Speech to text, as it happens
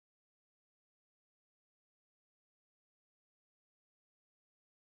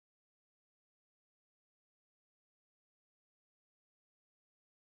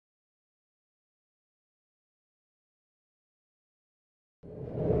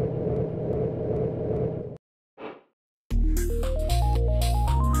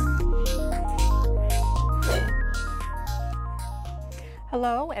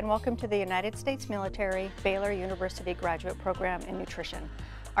Hello and welcome to the United States Military Baylor University Graduate Program in Nutrition.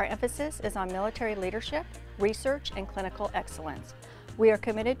 Our emphasis is on military leadership, research, and clinical excellence. We are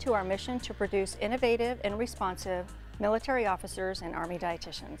committed to our mission to produce innovative and responsive military officers and Army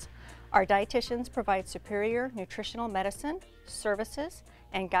dietitians. Our dietitians provide superior nutritional medicine, services,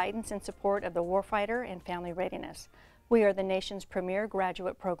 and guidance in support of the warfighter and family readiness. We are the nation's premier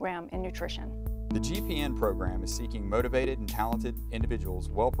graduate program in nutrition. The GPN program is seeking motivated and talented individuals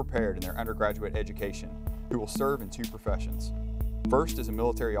well prepared in their undergraduate education who will serve in two professions. First as a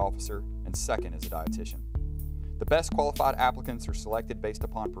military officer and second as a dietitian. The best qualified applicants are selected based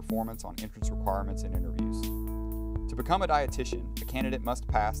upon performance on entrance requirements and interviews. To become a dietitian, a candidate must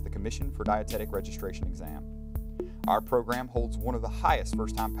pass the Commission for Dietetic Registration exam. Our program holds one of the highest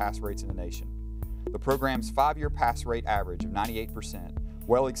first-time pass rates in the nation. The program's 5-year pass rate average of 98%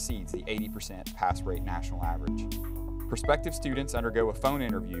 well exceeds the 80% pass rate national average. Prospective students undergo a phone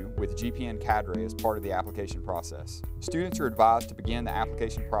interview with GPN cadre as part of the application process. Students are advised to begin the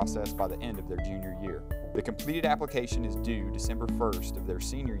application process by the end of their junior year. The completed application is due December 1st of their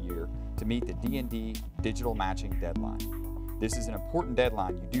senior year to meet the D&D digital matching deadline. This is an important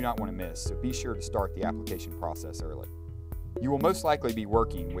deadline you do not want to miss, so be sure to start the application process early. You will most likely be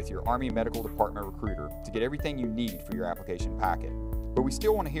working with your Army Medical Department recruiter to get everything you need for your application packet. But we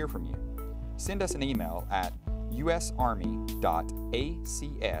still want to hear from you. Send us an email at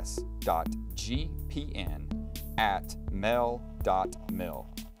usarmy.acs.gpn@mel.mil,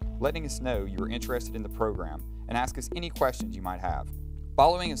 letting us know you are interested in the program and ask us any questions you might have.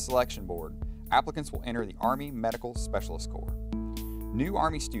 Following a selection board, applicants will enter the Army Medical Specialist Corps. New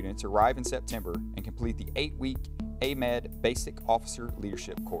Army students arrive in September and complete the 8-week AMED Basic Officer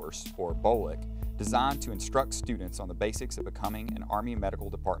Leadership Course, or BOLIC, designed to instruct students on the basics of becoming an Army Medical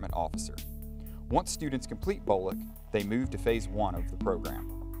Department officer. Once students complete BOLIC, they move to Phase 1 of the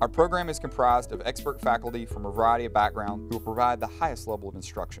program. Our program is comprised of expert faculty from a variety of backgrounds who will provide the highest level of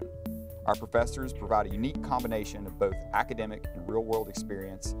instruction. Our professors provide a unique combination of both academic and real-world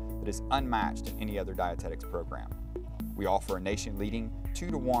experience that is unmatched in any other dietetics program. We offer a nation-leading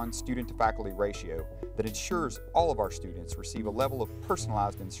 2-to-1 student-to-faculty ratio that ensures all of our students receive a level of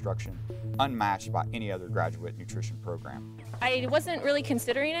personalized instruction unmatched by any other graduate nutrition program. I wasn't really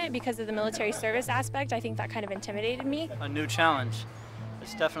considering it because of the military service aspect. I think that kind of intimidated me. A new challenge.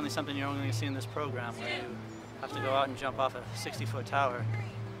 It's definitely something you're only going to see in this program, where you have to go out and jump off a 60-foot tower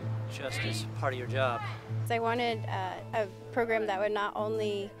just as part of your job. I wanted a program that would not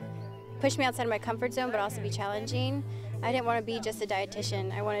only push me outside of my comfort zone, but also be challenging. I didn't want to be just a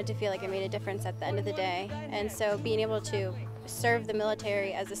dietitian. I wanted to feel like I made a difference at the end of the day. And so being able to serve the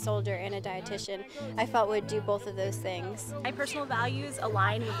military as a soldier and a dietitian, I felt would do both of those things. My personal values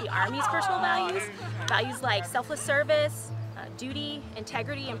align with the Army's personal values. Values like selfless service, duty,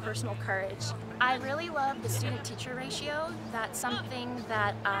 integrity, and personal courage. I really love the student-teacher ratio. That's something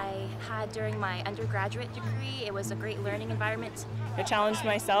that I had during my undergraduate degree. It was a great learning environment. I challenged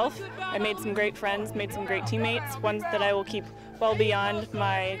myself. I made some great friends, made some great teammates, ones that I will keep well beyond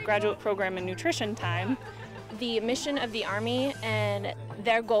my graduate program in nutrition time. The mission of the Army and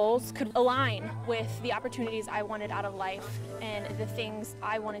their goals could align with the opportunities I wanted out of life and the things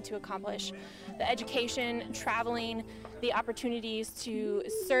I wanted to accomplish. The education, traveling, the opportunities to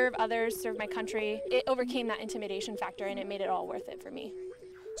serve others, serve my country, it overcame that intimidation factor and it made it all worth it for me.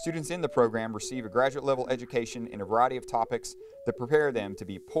 Students in the program receive a graduate-level education in a variety of topics that prepare them to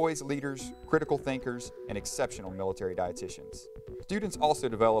be poised leaders, critical thinkers, and exceptional military dietitians. Students also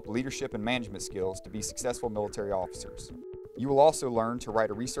develop leadership and management skills to be successful military officers. You will also learn to write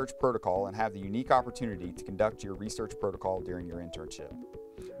a research protocol and have the unique opportunity to conduct your research protocol during your internship.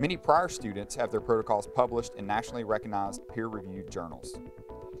 Many prior students have their protocols published in nationally recognized peer-reviewed journals.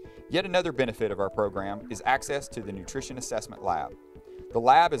 Yet another benefit of our program is access to the Nutrition Assessment Lab. The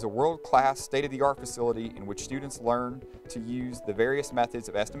lab is a world-class, state-of-the-art facility in which students learn to use the various methods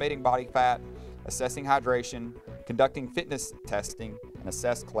of estimating body fat, assessing hydration, conducting fitness testing, and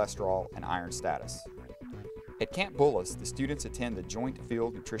assess cholesterol and iron status. At Camp Bullis, the students attend the Joint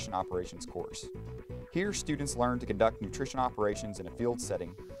Field Nutrition Operations course. Here, students learn to conduct nutrition operations in a field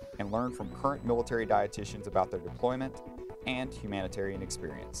setting and learn from current military dietitians about their deployment and humanitarian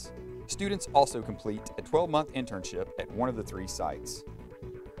experience. Students also complete a 12-month internship at one of the 3 sites: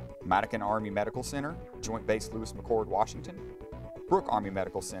 Madigan Army Medical Center, Joint Base Lewis McChord, Washington; Brooke Army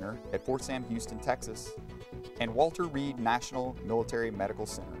Medical Center at Fort Sam Houston, Texas; and Walter Reed National Military Medical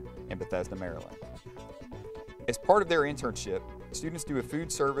Center in Bethesda, Maryland. As part of their internship, students do a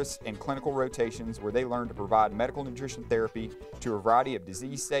food service and clinical rotations where they learn to provide medical nutrition therapy to a variety of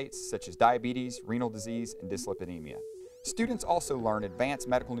disease states such as diabetes, renal disease, and dyslipidemia. Students also learn advanced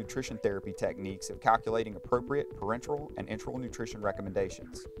medical nutrition therapy techniques of calculating appropriate parenteral and enteral nutrition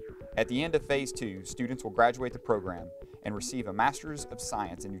recommendations. At the end of Phase 2, students will graduate the program and receive a Master's of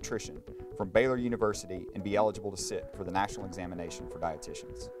Science in Nutrition from Baylor University and be eligible to sit for the National Examination for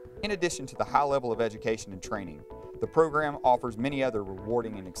Dietitians. In addition to the high level of education and training, the program offers many other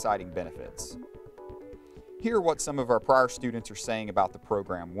rewarding and exciting benefits. Here are what some of our prior students are saying about the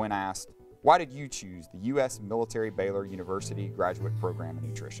program when asked, why did you choose the U.S. Military Baylor University Graduate Program in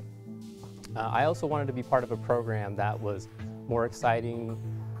Nutrition? I also wanted to be part of a program that was more exciting,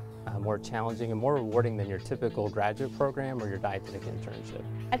 more challenging, and more rewarding than your typical graduate program or your dietetic internship.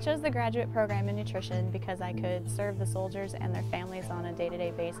 I chose the graduate program in nutrition because I could serve the soldiers and their families on a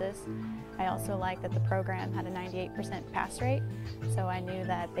day-to-day basis. I also liked that the program had a 98% pass rate, so I knew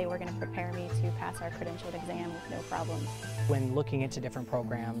that they were going to prepare me to pass our credentialed exam with no problems. When looking into different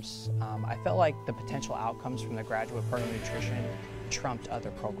programs, I felt like the potential outcomes from the graduate program in nutrition trumped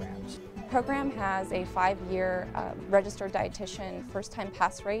other programs. The program has a 5-year registered dietitian first-time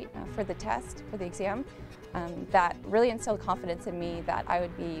pass rate for the test, for the exam. That really instilled confidence in me that I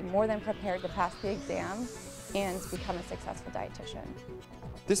would be more than prepared to pass the exam and become a successful dietitian.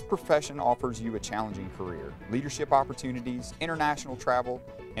 This profession offers you a challenging career, leadership opportunities, international travel,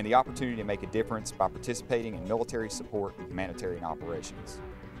 and the opportunity to make a difference by participating in military support and humanitarian operations.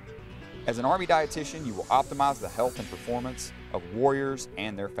 As an Army dietitian, you will optimize the health and performance of warriors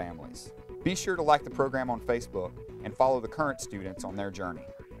and their families. Be sure to like the program on Facebook and follow the current students on their journey.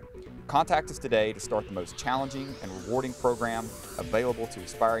 Contact us today to start the most challenging and rewarding program available to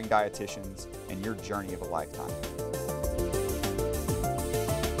aspiring dietitians in your journey of a lifetime.